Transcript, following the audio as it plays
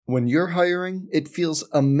When you're hiring, it feels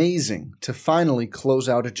amazing to finally close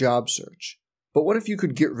out a job search. But what if you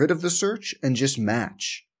could get rid of the search and just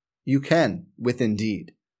match? You can with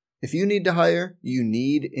Indeed. If you need to hire, you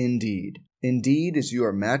need Indeed. Indeed is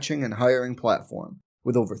your matching and hiring platform.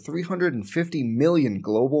 With over 350 million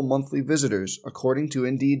global monthly visitors, according to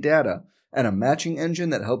Indeed data, and a matching engine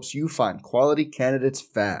that helps you find quality candidates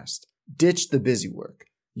fast. Ditch the busy work.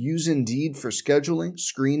 Use Indeed for scheduling,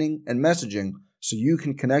 screening, and messaging so you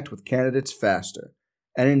can connect with candidates faster.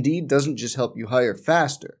 And Indeed doesn't just help you hire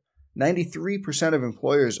faster. 93% of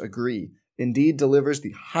employers agree Indeed delivers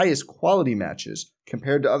the highest quality matches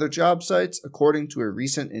compared to other job sites, according to a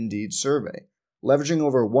recent Indeed survey. Leveraging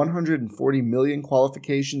over 140 million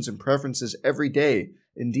qualifications and preferences every day,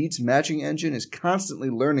 Indeed's matching engine is constantly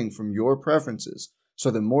learning from your preferences, so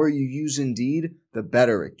the more you use Indeed, the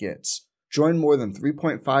better it gets. Join more than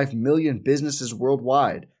 3.5 million businesses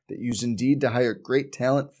worldwide that use Indeed to hire great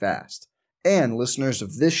talent fast. And listeners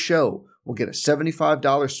of this show will get a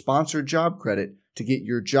 $75 sponsored job credit to get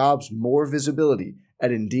your jobs more visibility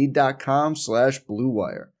at Indeed.com/Blue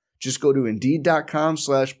Wire. Just go to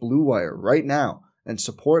Indeed.com/Blue Wire right now and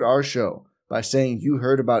support our show by saying you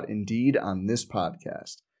heard about Indeed on this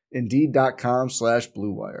podcast.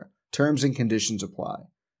 Indeed.com/Blue Wire. Terms and conditions apply.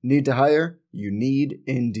 Need to hire? You need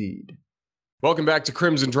Indeed. Welcome back to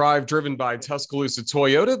Crimson Drive, driven by Tuscaloosa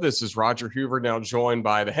Toyota. This is Roger Hoover, now joined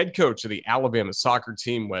by the head coach of the Alabama soccer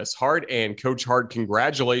team, Wes Hart. And Coach Hart,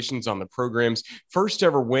 congratulations on the program's first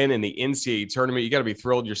ever win in the NCAA tournament. You got to be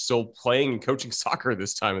thrilled you're still playing and coaching soccer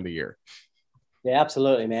this time of the year. Yeah,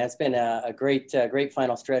 absolutely, man. It's been a great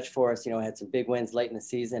final stretch for us. You know, had some big wins late in the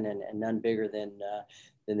season and none bigger than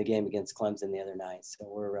the game against Clemson the other night. So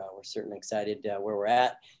we're certainly excited where we're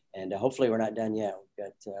at. And hopefully we're not done yet. We've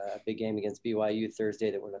got a big game against BYU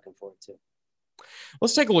Thursday that we're looking forward to.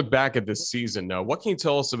 Let's take a look back at this season. Now, what can you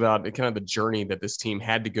tell us about kind of the journey that this team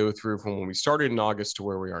had to go through from when we started in August to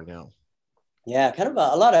where we are now? Yeah, kind of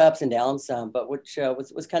a lot of ups and downs, but which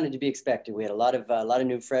was kind of to be expected. We had a lot of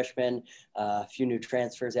new freshmen, a few new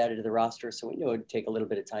transfers added to the roster, so we knew it would take a little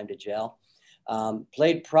bit of time to gel.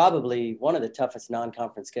 Played probably one of the toughest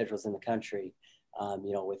non-conference schedules in the country,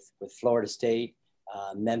 with Florida State,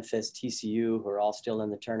 Memphis, TCU, who are all still in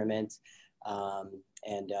the tournament,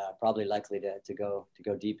 and probably likely to go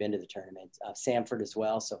deep into the tournament. Samford as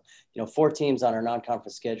well. So, 4 teams on our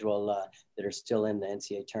non-conference schedule that are still in the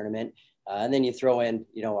NCAA tournament. And then you throw in,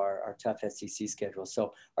 our tough SEC schedule.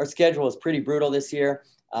 So our schedule is pretty brutal this year.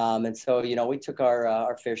 And so, we took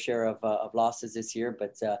our fair share of losses this year,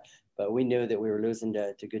 but we knew that we were losing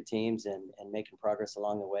to good teams and making progress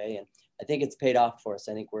along the way. And I think it's paid off for us.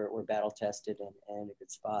 I think we're battle tested and in a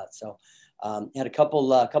good spot. So had a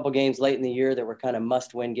couple games late in the year that were kind of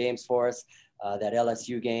must win games for us. That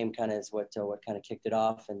LSU game kind of is what kind of kicked it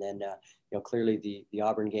off. And then, clearly the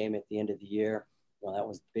Auburn game at the end of the year, that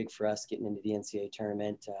was big for us getting into the NCAA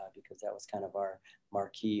tournament because that was kind of our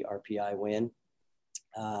marquee RPI win.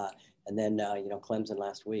 And then, Clemson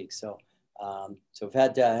last week. So we've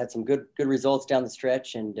had some good results down the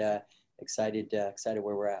stretch and excited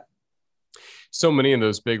where we're at. So many of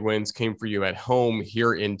those big wins came for you at home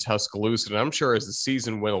here in Tuscaloosa. And I'm sure as the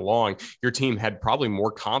season went along, your team had probably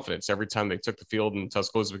more confidence every time they took the field in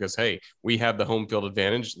Tuscaloosa because, hey, we have the home field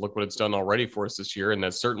advantage. Look what it's done already for us this year. And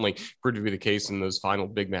that's certainly proved to be the case in those final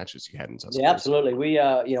big matches you had in Tuscaloosa. Yeah, absolutely. We,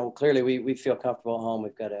 clearly we feel comfortable at home.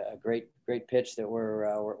 We've got a great pitch that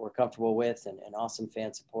we're comfortable with and awesome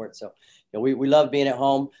fan support. So, we love being at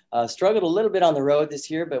home. Struggled a little bit on the road this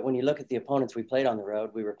year, but when you look at the opponents we played on the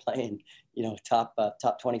road, we were playing, top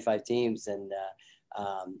 25 teams and,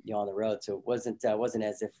 on the road. So it wasn't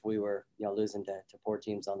as if we were, losing to poor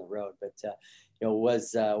teams on the road, but, it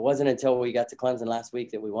wasn't until we got to Clemson last week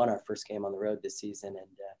that we won our first game on the road this season. And,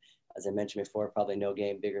 as I mentioned before, probably no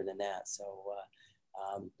game bigger than that. So,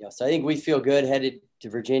 so I think we feel good headed to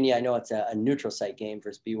Virginia. I know it's a neutral site game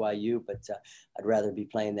versus BYU, but I'd rather be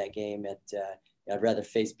playing that game I'd rather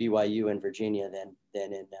face BYU in Virginia than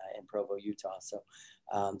in Provo, Utah. So,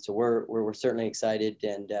 so we're certainly excited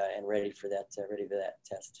and ready for that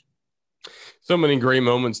test. So many great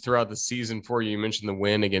moments throughout the season for you. You mentioned the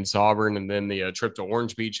win against Auburn and then the trip to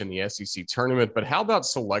Orange Beach and the SEC tournament. But how about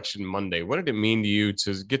Selection Monday? What did it mean to you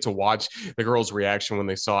to get to watch the girls' reaction when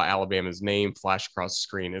they saw Alabama's name flash across the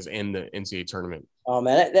screen as in the NCAA tournament? Oh,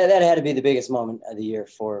 man, that had to be the biggest moment of the year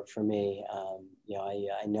for me.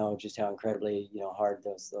 I know just how incredibly, hard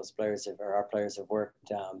those players our players have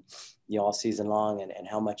worked, all season long and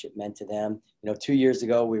how much it meant to them. 2 years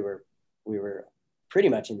ago, we were pretty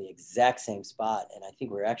much in the exact same spot. And I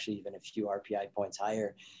think we're actually even a few RPI points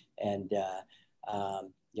higher. And,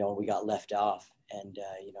 we got left off, and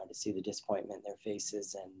to see the disappointment in their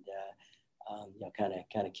faces, and kind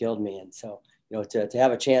of killed me. And so to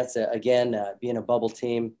have a chance again, being a bubble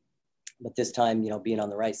team, but this time being on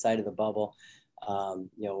the right side of the bubble,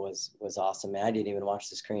 was awesome. Man, I didn't even watch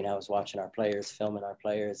the screen. I was watching our players, filming our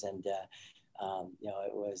players, and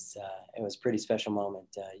it was pretty special moment.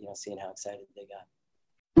 Seeing how excited they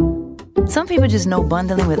got. Some people just know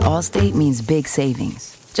bundling with Allstate means big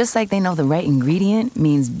savings. Just like they know the right ingredient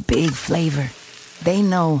means big flavor. They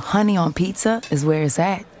know honey on pizza is where it's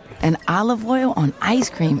at, and olive oil on ice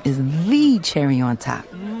cream is the cherry on top.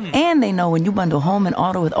 And they know when you bundle home and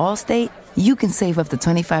auto with Allstate, you can save up to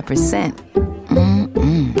 25%.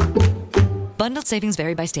 Bundled savings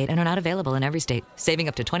vary by state and are not available in every state. Saving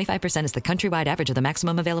up to 25% is the countrywide average of the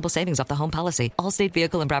maximum available savings off the home policy. Allstate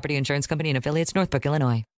Vehicle and Property Insurance Company and affiliates, Northbrook,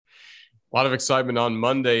 Illinois. A lot of excitement on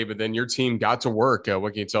Monday, but then your team got to work.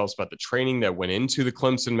 What can you tell us about the training that went into the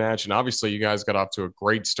Clemson match? And obviously, you guys got off to a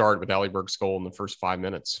great start with Allie Burke's goal in the first 5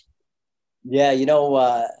 minutes. Yeah,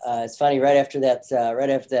 it's funny. Right after that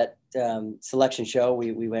selection show,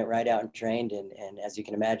 we went right out and trained, and as you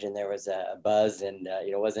can imagine, there was a buzz, and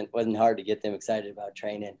it wasn't hard to get them excited about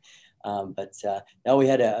training. But no, we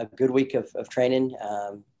had a good week of training.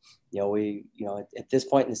 At this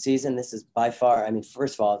point in the season, this is by far,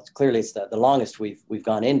 first of all, it's the longest we've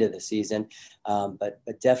gone into the season, but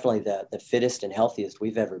definitely the fittest and healthiest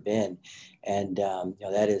we've ever been. And,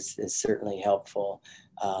 that is certainly helpful,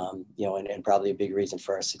 and probably a big reason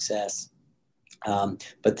for our success.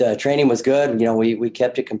 But the training was good. We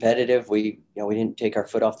kept it competitive. We didn't take our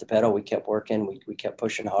foot off the pedal. We kept working. We kept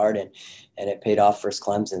pushing hard, and it paid off versus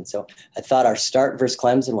Clemson. So I thought our start versus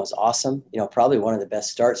Clemson was awesome. Probably one of the best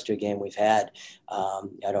starts to a game we've had.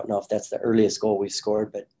 I don't know if that's the earliest goal we've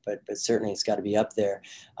scored, but certainly it's got to be up there.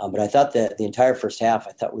 But I thought that the entire first half,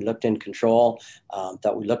 I thought we looked in control,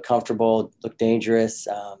 thought we looked comfortable, looked dangerous,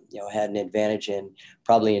 had an advantage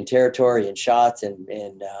probably in territory and shots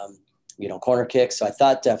and corner kicks. So I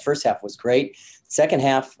thought first half was great. Second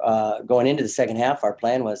half, going into the second half, our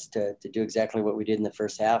plan was to do exactly what we did in the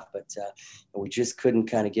first half, but we just couldn't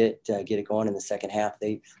kind of get it going in the second half.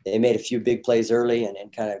 They made a few big plays early and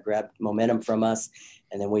kind of grabbed momentum from us,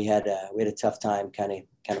 and then we had a tough time kind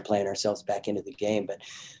of playing ourselves back into the game.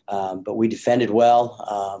 But we defended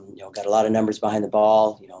well. Got a lot of numbers behind the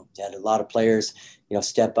ball. Had a lot of players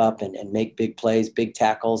step up and make big plays, big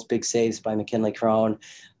tackles, big saves by McKinley Crone.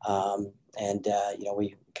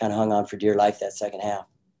 We kind of hung on for dear life that second half.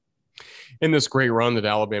 In this great run that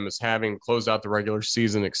Alabama's having, close out the regular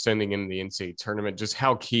season, extending into the NCAA tournament, just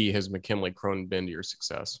how key has McKinley Crone been to your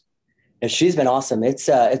success? And she's been awesome. It's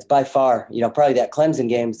by far, probably that Clemson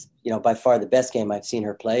game's, by far the best game I've seen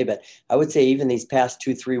her play. But I would say even these past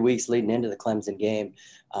 2-3 weeks leading into the Clemson game,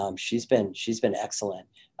 she's been excellent.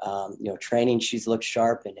 Training, she's looked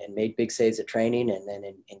sharp and made big saves at training, and then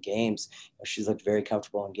in games, she's looked very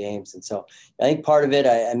comfortable in games. And so I think part of it,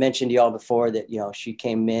 I mentioned to y'all before that, she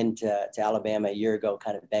came in to Alabama a year ago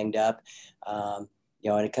kind of banged up, and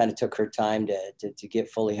it kind of took her time to get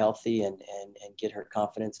fully healthy and get her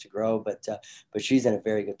confidence to grow. But she's in a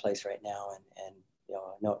very good place right now, and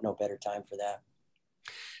no better time for that.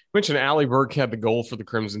 Mentioned Allie Burke had the goal for the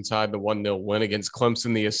Crimson Tide, the 1-0 win against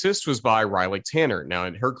Clemson. The assist was by Riley Tanner. Now,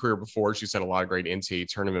 in her career before, she's had a lot of great NCAA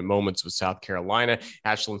tournament moments with South Carolina.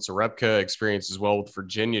 Ashlyn Sarepka experience as well with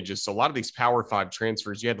Virginia. Just a lot of these Power 5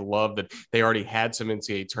 transfers, you had to love that they already had some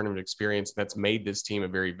NCAA tournament experience. That's made this team a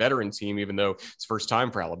very veteran team, even though it's first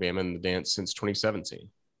time for Alabama in the dance since 2017.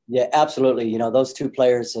 Yeah, absolutely. Those two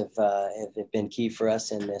players have been key for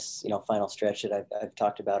us in this, final stretch that I've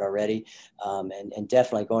talked about already. And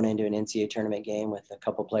definitely going into an NCAA tournament game with a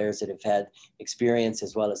couple players that have had experience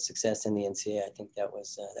as well as success in the NCAA, I think that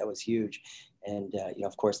was huge. And,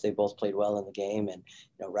 of course, they both played well in the game. And,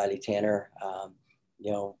 Riley Tanner,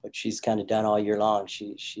 what she's kind of done all year long,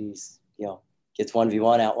 she's gets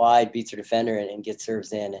 1v1 out wide, beats her defender, and gets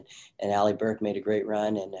serves in. And Allie Burke made a great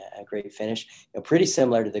run and a great finish. Pretty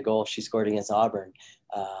similar to the goal she scored against Auburn.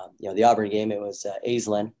 The Auburn game, it was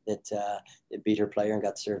Aislinn that beat her player and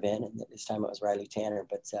got the serve in, and this time it was Riley Tanner.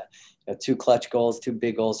 But two clutch goals, two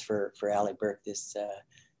big goals for Allie Burke this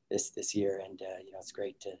year, and it's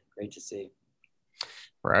great to see.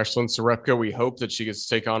 For Ashlyn Sarepka, we hope that she gets to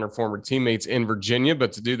take on her former teammates in Virginia,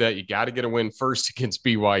 but to do that, you got to get a win first against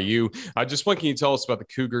BYU. Just what can you tell us about the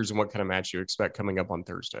Cougars and what kind of match you expect coming up on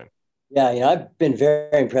Thursday? Yeah, I've been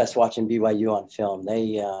very impressed watching BYU on film.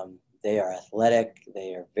 They are athletic.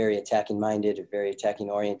 They are very attacking minded, very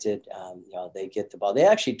attacking oriented. They get the ball. They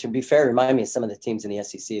actually, to be fair, remind me of some of the teams in the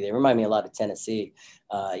SEC. They remind me a lot of Tennessee,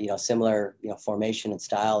 similar, formation and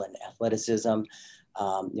style and athleticism.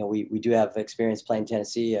 We do have experience playing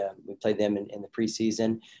Tennessee. We played them in the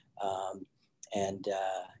preseason.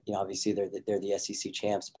 Obviously they're the SEC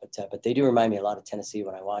champs, but they do remind me a lot of Tennessee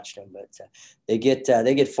when I watched them. But they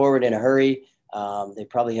get forward in a hurry. They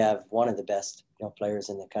probably have one of the best players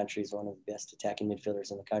in the country. Is one of the best attacking midfielders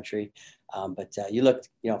in the country. But you look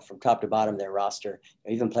from top to bottom their roster.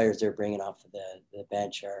 Even players they're bringing off of the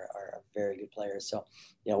bench are very good players. So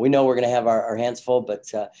we know we're going to have our hands full. But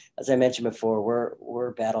as I mentioned before,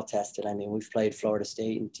 we're battle tested. I mean, we've played Florida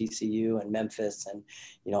State and TCU and Memphis and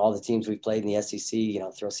all the teams we've played in the SEC.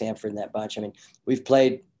 Throw Samford in that bunch. I mean, we've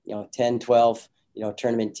played 10, 12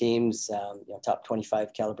 tournament teams, top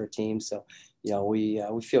 25 caliber teams. So we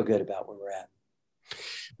feel good about where we're at.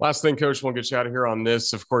 Last thing, Coach, we'll get you out of here on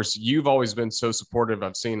this. Of course, you've always been so supportive.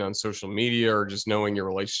 I've seen on social media or just knowing your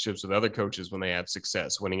relationships with other coaches when they have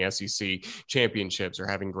success, winning SEC championships or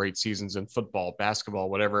having great seasons in football, basketball,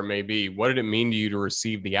 whatever it may be. What did it mean to you to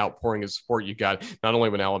receive the outpouring of support you got, not only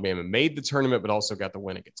when Alabama made the tournament, but also got the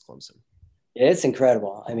win against Clemson? Yeah, it's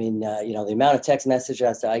incredible. I mean, the amount of text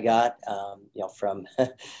messages I got, from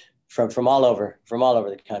all over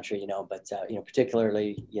the country, but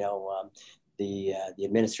particularly, the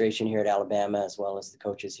administration here at Alabama, as well as the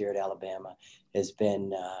coaches here at Alabama, has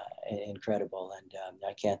been incredible, and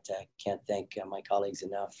I can't thank my colleagues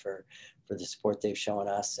enough for the support they've shown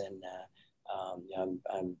us, and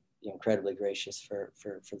I'm incredibly gracious for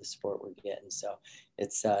the support we're getting. So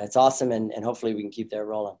it's awesome, and hopefully we can keep that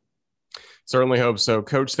rolling. Certainly hope so.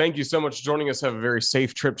 Coach, thank you so much for joining us. Have a very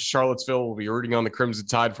safe trip to Charlottesville. We'll be rooting on the Crimson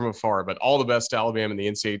Tide from afar, but all the best to Alabama in the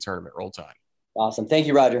NCAA tournament. Roll Tide. Awesome. Thank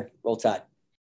you, Roger. Roll Tide.